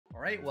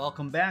All right,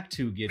 welcome back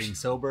to Getting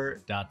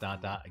Sober,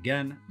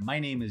 Again, my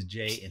name is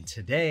Jay, and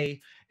today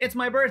it's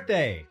my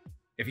birthday.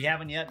 If you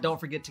haven't yet, don't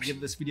forget to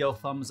give this video a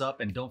thumbs up,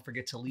 and don't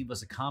forget to leave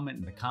us a comment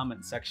in the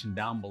comment section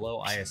down below.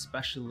 I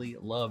especially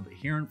love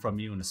hearing from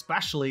you, and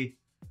especially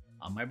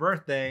on my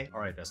birthday. All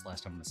right, that's the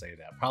last time I'm gonna say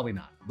that. Probably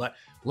not, but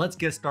let's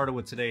get started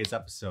with today's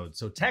episode.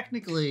 So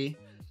technically,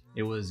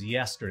 it was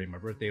yesterday. My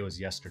birthday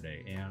was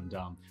yesterday. And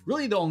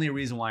really the only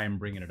reason why I'm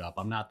bringing it up,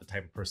 I'm not the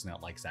type of person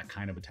that likes that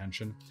kind of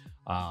attention,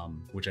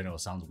 which I know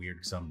sounds weird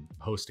because I'm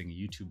hosting a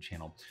YouTube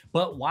channel.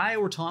 But why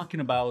we're talking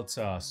about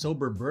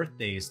sober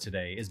birthdays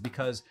today is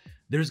because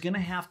there's gonna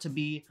have to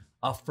be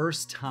a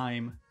first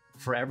time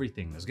for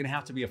everything. There's gonna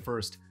have to be a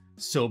first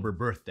sober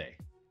birthday.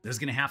 There's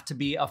gonna have to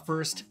be a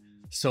first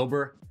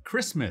sober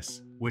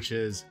Christmas, which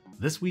is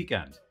this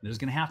weekend. There's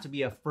gonna have to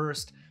be a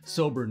first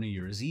sober New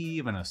Year's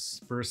Eve and a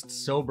first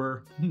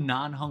sober,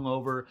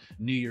 non-hungover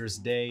New Year's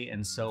Day,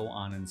 and so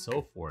on and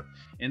so forth.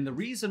 And the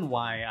reason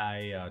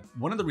why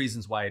one of the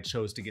reasons why I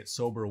chose to get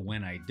sober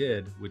when I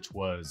did, which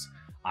was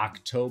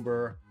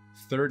October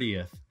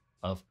 30th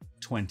of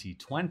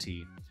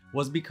 2020,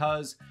 was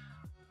because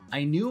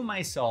I knew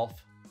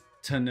myself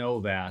to know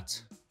that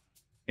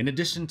in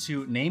addition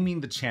to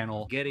naming the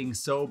channel Getting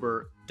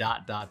Sober,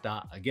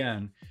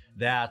 again,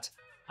 that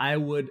I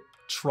would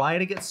try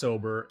to get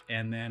sober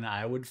and then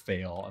I would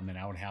fail and then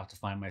I would have to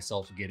find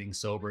myself getting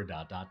sober,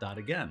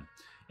 again.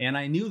 And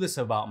I knew this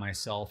about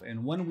myself.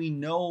 And when we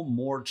know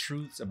more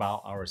truths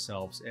about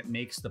ourselves, it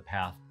makes the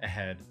path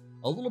ahead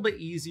a little bit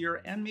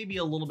easier and maybe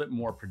a little bit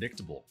more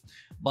predictable.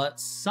 But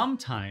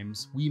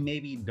sometimes we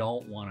maybe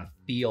don't want to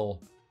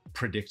feel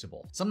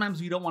predictable.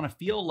 Sometimes we don't want to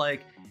feel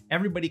like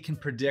everybody can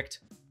predict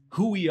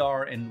who we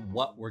are and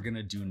what we're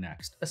gonna do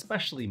next,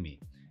 especially me.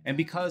 And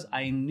because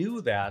I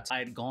knew that I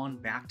had gone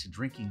back to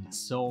drinking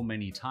so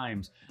many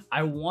times,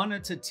 I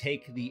wanted to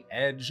take the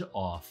edge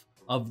off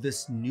of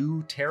this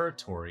new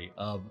territory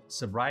of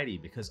sobriety,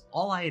 because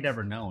all I had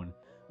ever known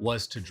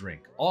was to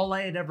drink. All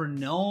I had ever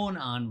known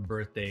on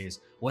birthdays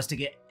was to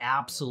get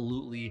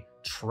absolutely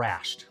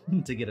trashed,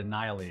 to get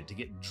annihilated, to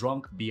get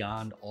drunk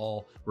beyond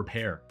all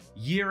repair.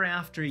 Year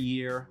after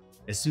year,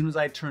 as soon as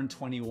I turned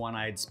 21,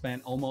 I had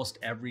spent almost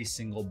every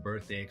single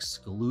birthday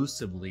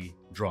exclusively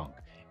drunk.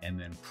 And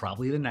then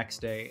probably the next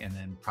day, and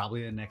then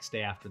probably the next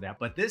day after that.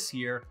 But this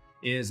year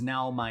is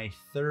now my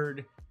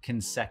third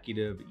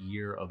consecutive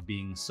year of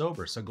being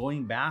sober. So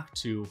going back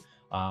to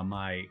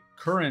my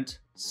current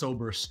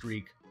sober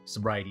streak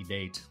sobriety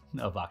date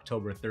of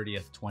October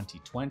 30th,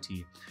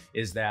 2020,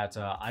 is that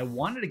I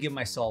wanted to give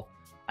myself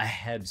a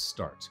head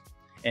start.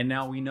 And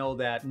now we know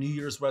that New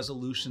Year's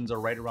resolutions are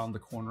right around the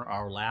corner.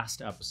 Our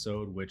last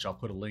episode, which I'll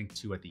put a link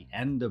to at the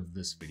end of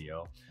this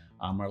video,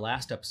 our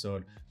last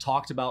episode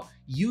talked about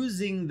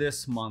using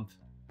this month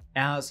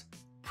as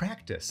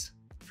practice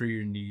for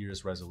your New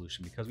Year's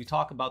resolution, because we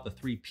talk about the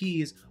 3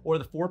 P's or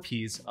the 4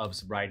 P's of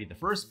sobriety. The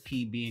first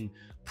P being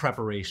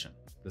preparation,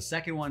 the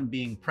second one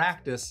being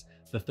practice,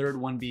 the third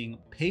one being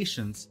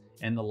patience,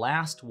 and the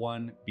last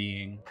one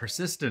being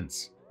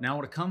persistence. Now,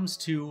 when it comes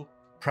to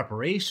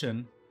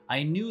preparation,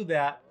 I knew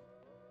that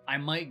I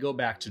might go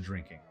back to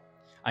drinking.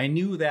 I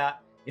knew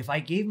that if I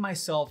gave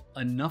myself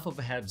enough of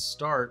a head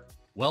start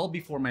well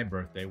before my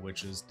birthday,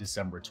 which is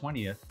December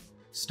 20th,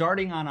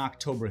 starting on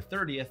October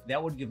 30th,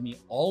 that would give me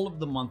all of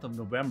the month of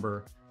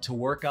November to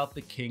work out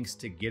the kinks,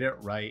 to get it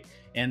right.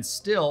 And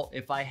still,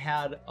 if I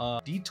had a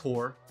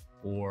detour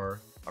or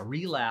a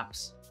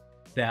relapse,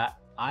 that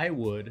I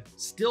would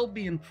still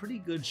be in pretty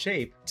good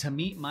shape to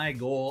meet my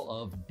goal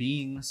of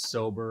being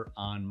sober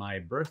on my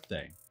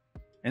birthday.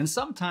 And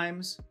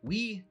sometimes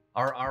we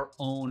are our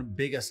own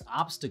biggest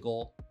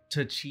obstacle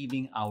to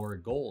achieving our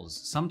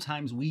goals.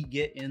 Sometimes we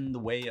get in the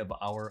way of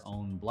our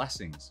own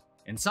blessings.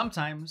 And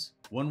sometimes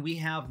when we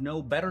have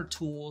no better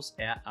tools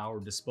at our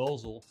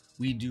disposal,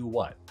 we do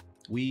what?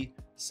 We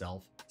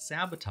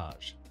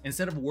self-sabotage.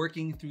 Instead of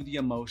working through the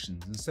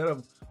emotions, instead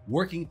of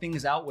working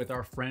things out with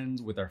our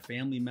friends, with our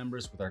family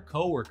members, with our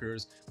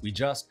coworkers, we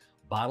just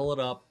bottle it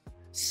up,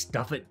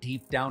 stuff it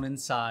deep down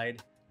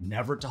inside,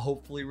 never to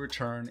hopefully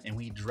return, and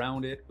we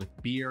drown it with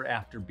beer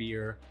after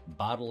beer,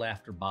 bottle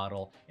after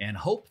bottle, and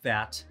hope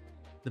that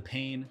the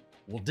pain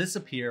will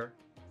disappear,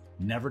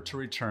 never to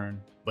return.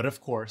 But of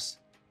course,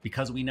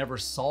 because we never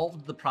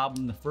solved the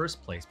problem in the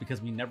first place,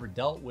 because we never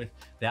dealt with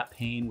that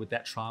pain, with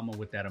that trauma,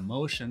 with that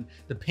emotion,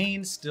 the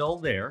pain's still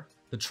there,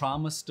 the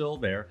trauma's still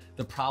there,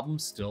 the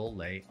problems still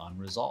lay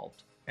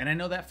unresolved. And I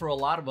know that for a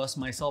lot of us,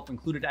 myself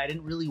included, I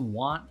didn't really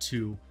want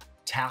to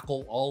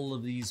tackle all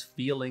of these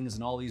feelings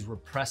and all these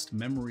repressed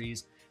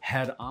memories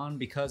head on,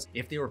 because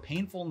if they were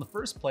painful in the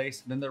first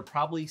place, then they're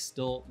probably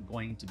still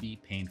going to be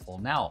painful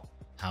now.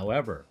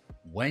 However,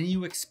 when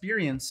you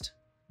experienced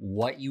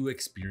what you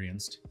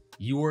experienced,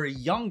 you were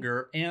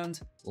younger and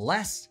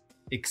less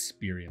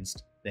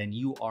experienced than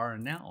you are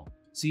now.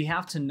 So you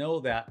have to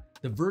know that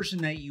The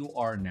version that you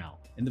are now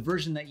and the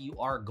version that you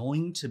are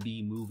going to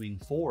be moving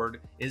forward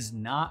is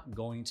not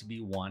going to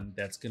be one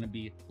that's going to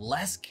be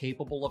less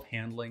capable of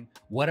handling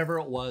whatever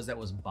it was that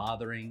was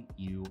bothering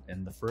you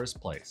in the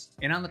first place.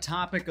 And on the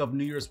topic of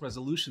New Year's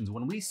resolutions,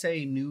 when we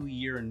say new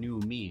year, new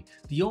me,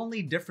 the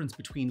only difference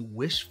between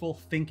wishful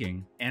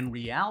thinking and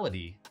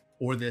reality,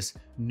 or this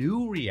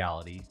new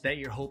reality that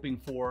you're hoping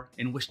for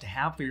and wish to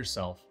have for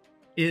yourself,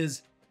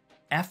 is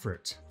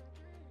effort.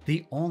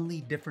 The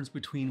only difference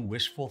between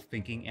wishful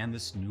thinking and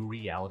this new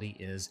reality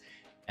is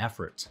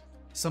effort.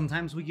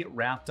 Sometimes we get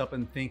wrapped up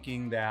in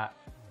thinking that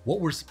what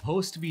we're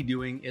supposed to be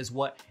doing is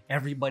what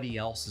everybody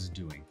else is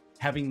doing,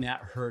 having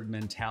that herd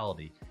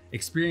mentality,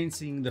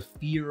 experiencing the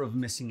fear of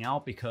missing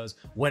out because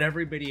what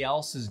everybody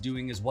else is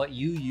doing is what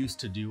you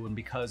used to do, and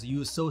because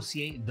you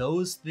associate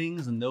those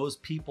things and those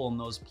people and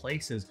those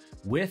places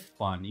with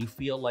fun, you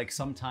feel like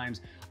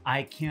sometimes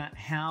I can't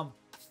have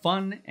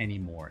fun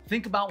anymore.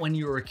 Think about when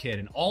you were a kid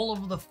and all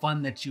of the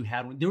fun that you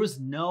had. There was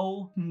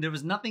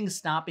nothing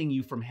stopping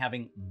you from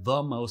having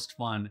the most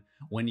fun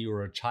when you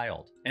were a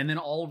child. And then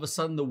all of a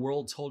sudden the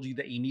world told you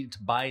that you needed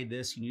to buy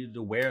this, you needed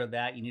to wear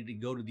that, you needed to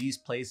go to these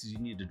places, you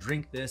needed to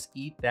drink this,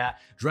 eat that,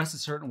 dress a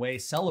certain way,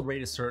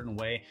 celebrate a certain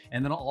way.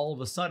 And then all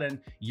of a sudden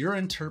your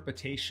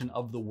interpretation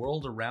of the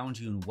world around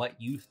you and what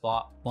you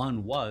thought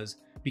fun was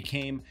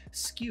became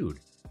skewed.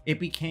 It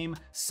became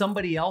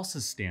somebody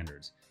else's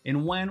standards.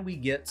 And when we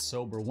get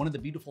sober, one of the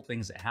beautiful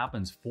things that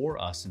happens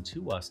for us and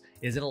to us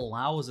is it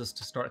allows us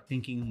to start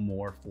thinking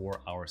more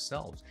for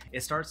ourselves.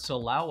 It starts to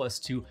allow us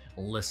to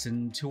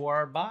listen to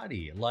our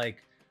body.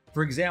 Like,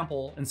 for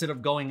example, instead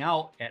of going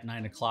out at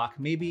 9 o'clock,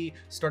 maybe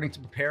starting to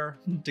prepare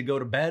to go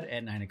to bed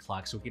at 9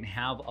 o'clock so we can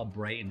have a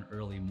bright and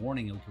early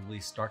morning and we can really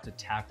start to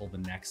tackle the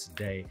next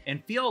day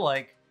and feel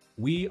like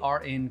we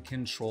are in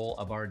control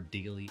of our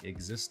daily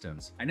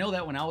existence. I know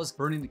that when I was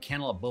burning the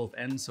candle at both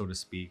ends, so to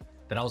speak,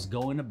 that I was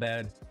going to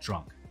bed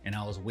drunk and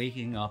I was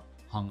waking up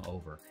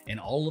hungover. And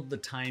all of the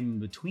time in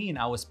between,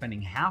 I was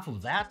spending half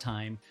of that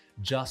time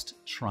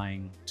just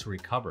trying to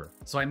recover.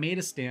 So I made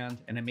a stand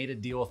and I made a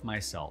deal with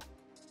myself.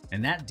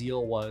 And that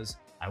deal was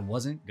I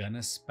wasn't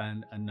gonna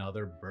spend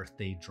another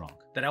birthday drunk,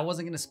 that I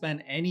wasn't gonna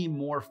spend any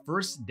more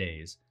first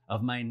days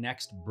of my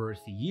next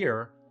birth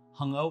year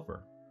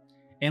hungover.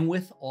 And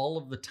with all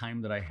of the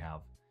time that I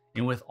have,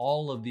 and with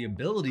all of the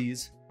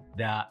abilities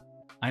that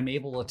I'm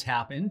able to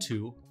tap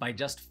into by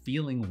just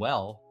feeling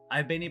well,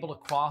 I've been able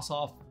to cross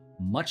off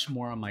much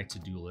more on my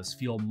to-do list,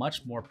 feel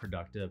much more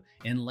productive,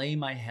 and lay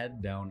my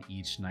head down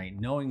each night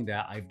knowing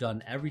that I've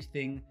done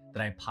everything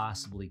that I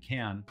possibly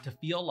can to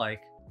feel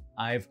like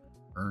I've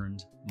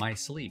earned my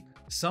sleep.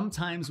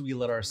 Sometimes we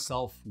let our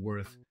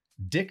self-worth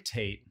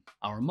dictate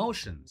our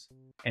emotions.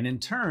 And in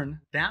turn,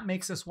 that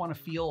makes us want to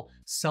feel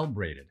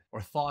celebrated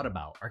or thought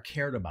about or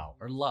cared about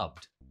or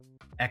loved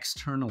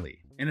externally.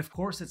 And of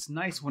course, it's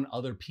nice when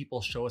other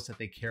people show us that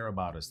they care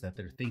about us, that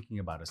they're thinking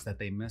about us, that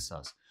they miss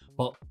us.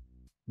 But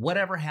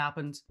whatever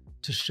happens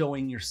to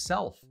showing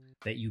yourself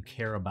that you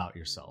care about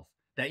yourself,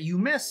 that you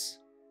miss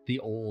the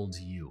old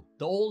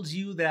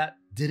you that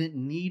didn't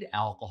need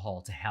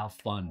alcohol to have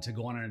fun, to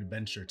go on an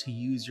adventure, to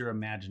use your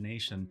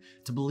imagination,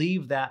 to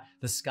believe that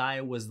the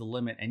sky was the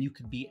limit and you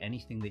could be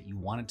anything that you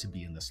wanted to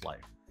be in this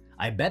life.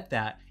 I bet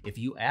that if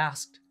you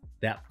asked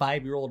that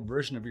 5-year-old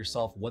version of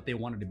yourself what they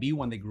wanted to be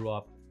when they grew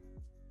up,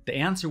 the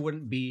answer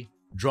wouldn't be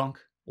drunk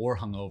or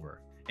hungover.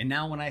 And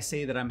now when I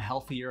say that I'm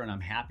healthier and I'm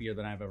happier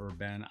than I've ever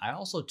been, I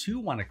also too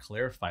want to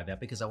clarify that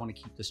because I want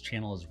to keep this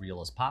channel as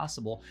real as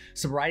possible.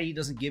 Sobriety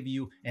doesn't give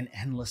you an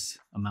endless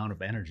amount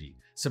of energy.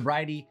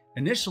 Sobriety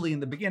initially in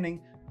the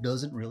beginning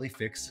doesn't really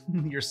fix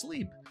your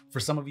sleep. For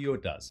some of you,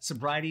 it does.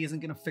 Sobriety isn't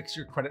going to fix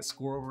your credit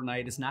score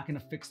overnight. It's not going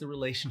to fix the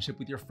relationship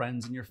with your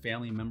friends and your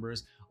family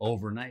members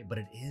overnight, but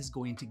it is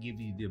going to give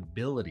you the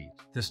ability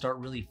to start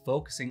really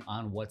focusing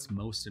on what's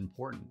most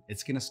important.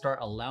 It's going to start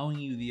allowing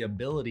you the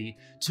ability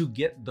to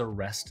get the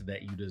rest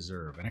that you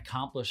deserve and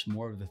accomplish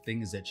more of the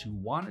things that you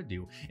want to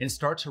do and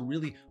start to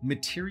really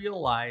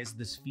materialize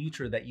this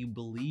future that you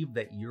believe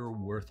that you're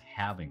worth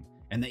having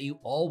and that you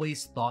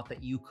always thought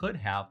that you could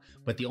have,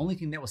 but the only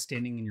thing that was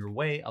standing in your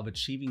way of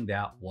achieving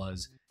that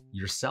was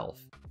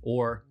yourself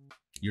or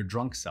your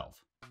drunk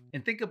self.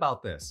 And think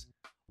about this.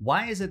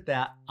 Why is it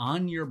that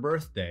on your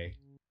birthday,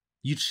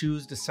 you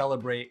choose to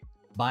celebrate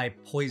by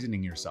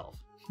poisoning yourself?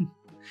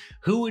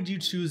 Who would you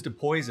choose to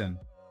poison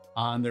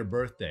on their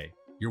birthday?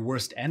 Your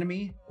worst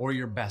enemy or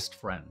your best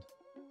friend?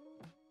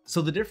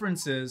 So the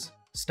difference is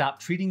stop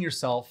treating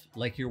yourself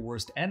like your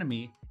worst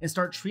enemy and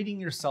start treating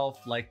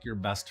yourself like your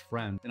best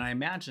friend. And I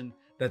imagine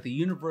that the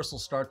universe will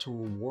start to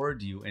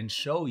reward you and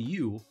show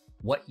you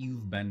what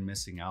you've been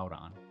missing out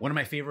on. One of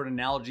my favorite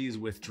analogies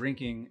with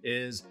drinking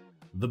is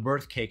the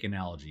birth cake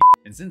analogy.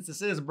 And since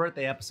this is a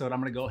birthday episode, I'm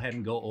gonna go ahead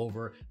and go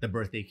over the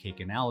birthday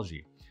cake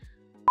analogy.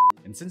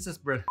 And since this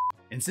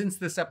And since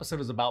this episode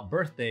is about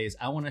birthdays,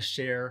 I want to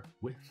share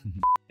with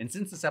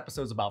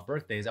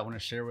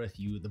with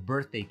you the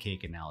birthday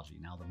cake analogy.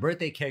 Now, the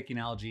birthday cake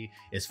analogy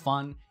is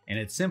fun and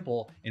it's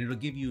simple, and it'll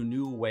give you a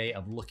new way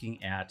of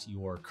looking at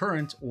your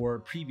current or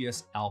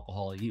previous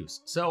alcohol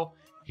use. So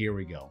here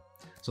we go.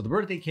 So the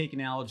birthday cake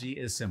analogy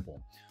is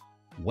simple.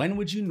 When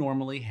would you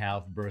normally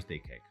have birthday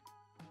cake?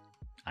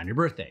 On your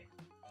birthday,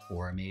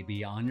 or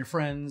maybe on your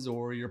friend's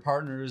or your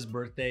partner's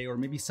birthday, or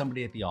maybe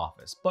somebody at the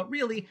office. But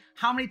really,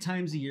 how many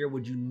times a year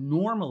would you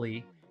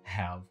normally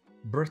have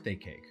birthday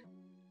cake?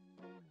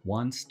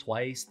 Once,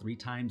 twice, 3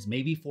 times,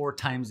 maybe 4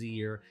 times a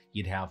year,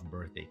 you'd have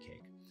birthday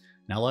cake.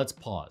 Now let's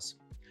pause.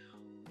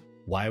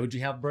 Why would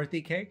you have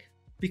birthday cake?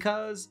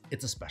 Because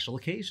it's a special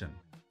occasion.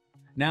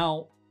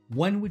 Now,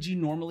 when would you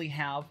normally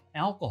have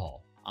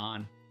alcohol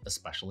on a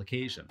special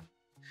occasion?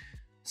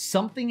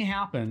 Something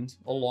happened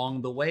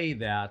along the way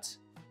that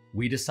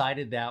we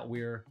decided that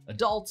we're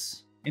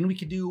adults and we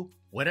could do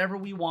whatever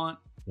we want,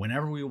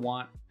 whenever we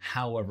want,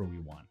 however we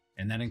want.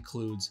 And that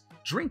includes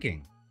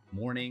drinking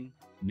morning,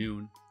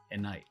 noon,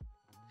 and night.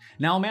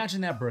 Now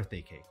imagine that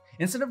birthday cake.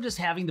 Instead of just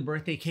having the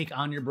birthday cake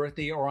on your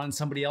birthday or on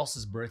somebody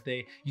else's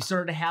birthday, you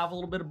started to have a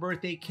little bit of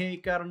birthday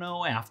cake, I don't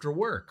know, after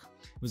work.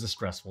 It was a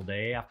stressful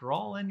day after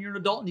all, and you're an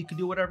adult and you can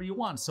do whatever you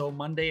want. So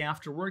Monday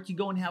after work, you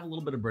go and have a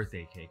little bit of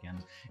birthday cake.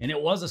 And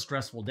it was a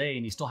stressful day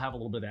and you still have a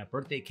little bit of that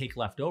birthday cake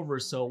left over.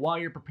 So while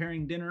you're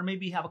preparing dinner,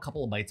 maybe have a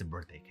couple of bites of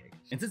birthday cake.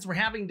 And since we're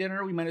having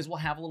dinner, we might as well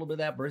have a little bit of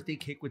that birthday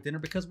cake with dinner,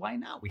 because why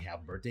not? We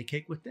have birthday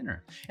cake with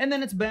dinner. And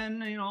then it's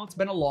been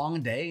a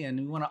long day and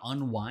we want to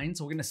unwind.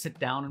 So we're going to sit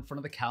down in front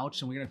of the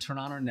couch and we're going to turn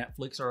on our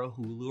Netflix or a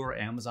Hulu or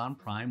Amazon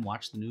Prime,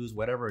 watch the news,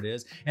 whatever it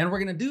is. And we're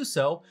going to do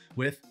so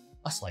with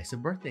a slice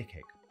of birthday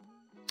cake.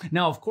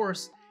 Now, of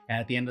course,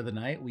 at the end of the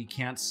night, we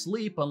can't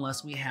sleep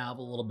unless we have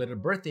a little bit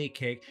of birthday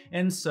cake.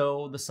 And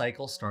so the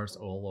cycle starts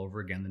all over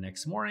again the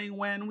next morning,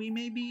 when we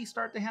maybe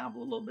start to have a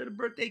little bit of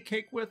birthday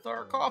cake with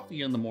our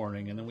coffee in the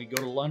morning. And then we go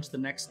to lunch the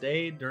next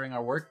day during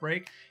our work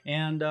break,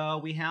 and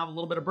we have a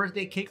little bit of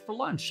birthday cake for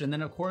lunch. And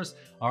then, of course,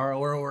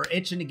 we're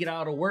itching to get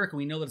out of work, and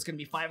we know that it's going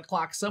to be 5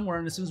 o'clock somewhere.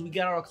 And as soon as we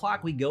get out of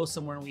clock, we go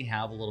somewhere and we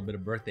have a little bit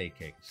of birthday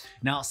cake.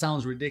 Now, it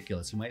sounds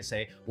ridiculous. You might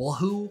say, well,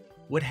 who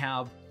would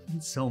have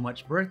so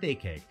much birthday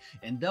cake?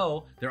 And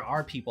though there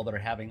are people that are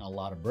having a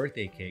lot of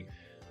birthday cake,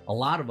 a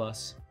lot of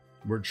us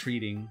were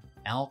treating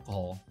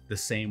alcohol the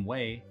same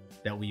way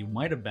that we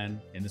might have been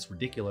in this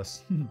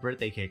ridiculous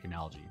birthday cake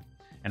analogy.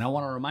 And I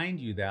want to remind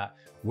you that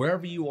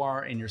wherever you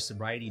are in your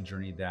sobriety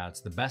journey,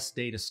 that's the best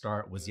day to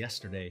start was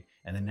yesterday,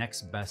 and the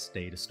next best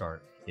day to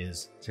start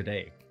is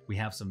today. We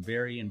have some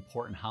very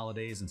important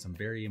holidays and some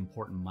very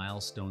important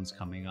milestones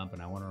coming up,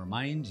 and I want to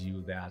remind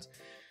you that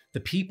the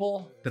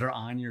people that are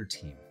on your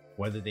team,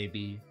 whether they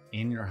be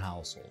in your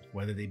household,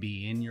 whether they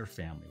be in your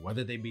family,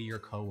 whether they be your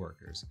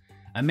coworkers.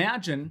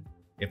 Imagine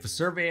if a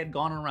survey had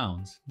gone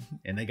around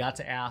and they got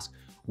to ask,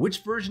 which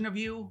version of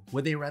you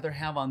would they rather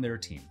have on their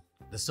team?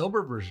 The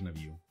sober version of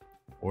you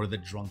or the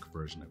drunk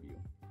version of you?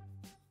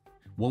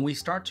 When we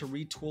start to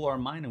retool our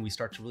mind and we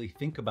start to really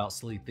think about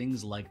silly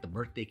things like the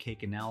birthday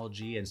cake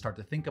analogy and start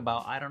to think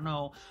about, I don't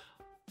know,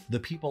 the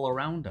people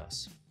around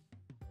us,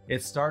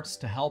 it starts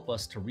to help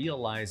us to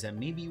realize that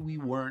maybe we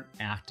weren't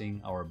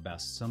acting our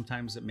best.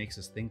 Sometimes it makes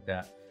us think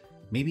that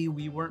maybe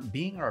we weren't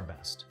being our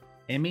best.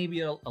 And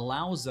maybe it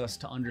allows us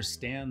to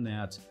understand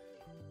that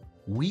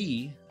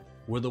we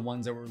were the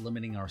ones that were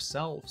limiting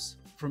ourselves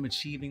from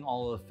achieving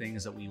all of the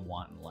things that we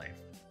want in life.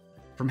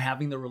 From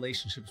having the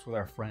relationships with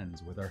our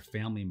friends, with our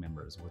family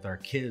members, with our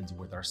kids,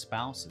 with our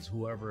spouses,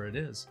 whoever it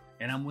is.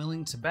 And I'm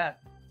willing to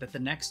bet that the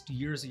next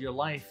years of your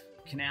life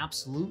can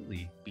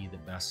absolutely be the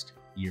best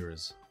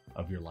years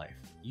of your life.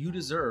 You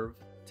deserve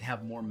to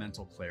have more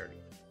mental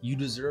clarity. You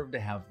deserve to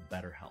have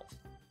better health.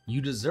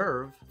 You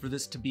deserve for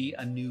this to be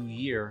a new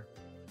year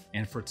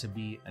and for it to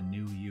be a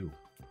new you.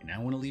 And I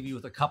want to leave you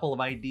with a couple of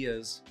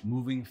ideas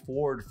moving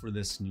forward for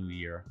this new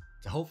year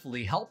to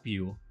hopefully help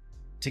you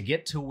to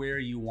get to where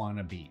you want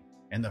to be.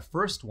 And the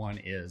first one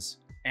is,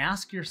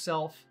 ask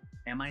yourself,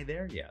 am I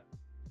there yet?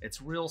 It's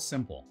real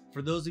simple.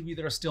 For those of you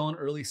that are still in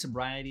early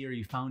sobriety or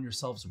you found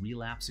yourselves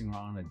relapsing or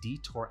on a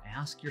detour,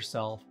 ask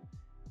yourself,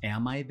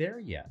 am I there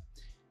yet?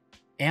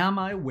 Am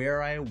I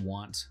where I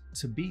want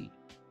to be?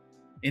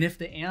 And if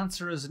the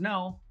answer is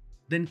no,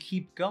 then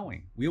keep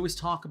going. We always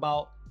talk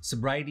about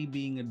sobriety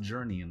being a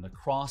journey and the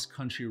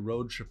cross-country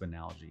road trip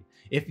analogy.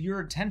 If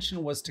your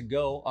intention was to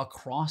go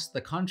across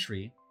the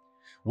country,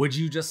 would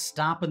you just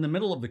stop in the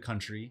middle of the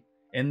country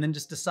and then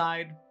just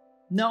decide,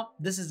 no,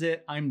 this is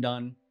it, I'm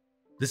done.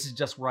 This is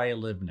just where I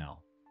live now.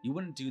 You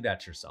wouldn't do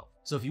that to yourself.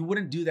 So if you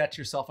wouldn't do that to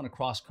yourself on a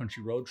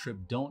cross-country road trip,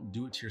 don't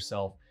do it to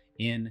yourself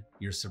in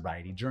your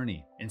sobriety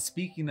journey. And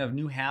speaking of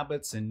new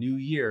habits and new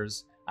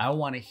years, I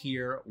want to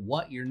hear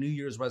what your New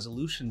Year's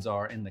resolutions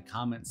are in the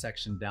comment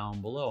section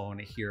down below. I want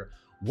to hear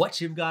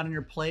what you've got on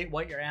your plate,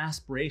 what your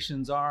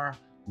aspirations are,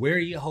 where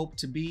you hope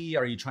to be.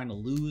 Are you trying to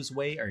lose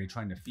weight? Are you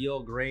trying to feel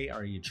great?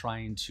 Are you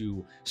trying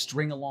to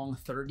string along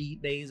 30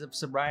 days of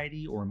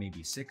sobriety or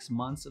maybe 6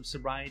 months of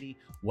sobriety?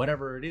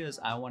 Whatever it is,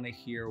 I want to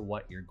hear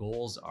what your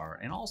goals are.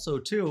 And also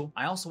too,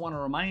 I also want to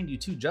remind you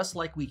too, just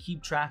like we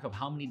keep track of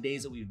how many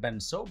days that we've been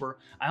sober,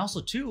 I also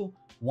too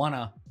want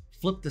to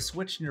flip the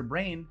switch in your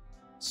brain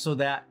so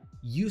that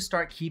you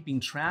start keeping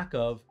track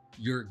of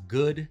your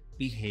good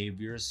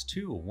behaviors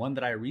too. One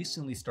that I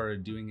recently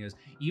started doing is,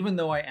 even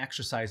though I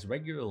exercise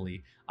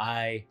regularly,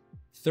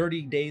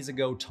 30 days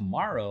ago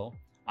tomorrow,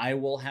 I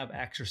will have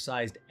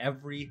exercised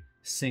every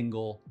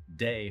single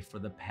day for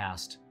the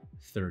past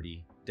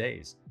 30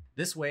 days.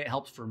 This way it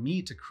helps for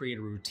me to create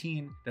a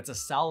routine that's a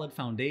solid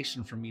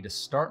foundation for me to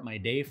start my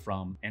day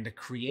from and to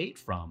create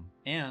from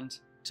and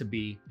to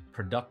be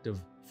productive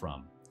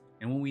from.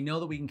 And when we know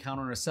that we can count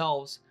on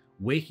ourselves,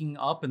 waking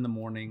up in the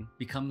morning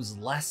becomes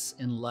less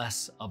and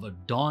less of a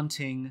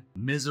daunting,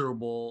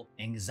 miserable,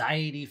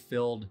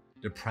 anxiety-filled,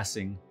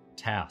 depressing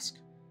task.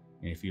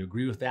 And if you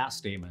agree with that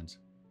statement,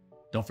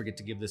 don't forget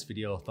to give this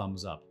video a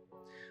thumbs up.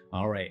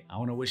 All right, I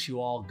want to wish you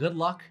all good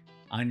luck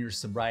on your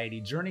sobriety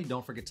journey.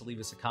 Don't forget to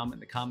leave us a comment in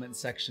the comment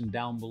section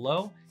down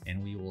below,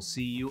 and we will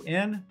see you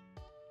in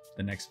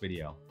the next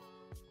video.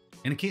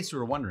 And in case you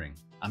were wondering,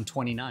 I'm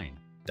 29, ...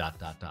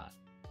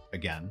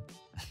 Again.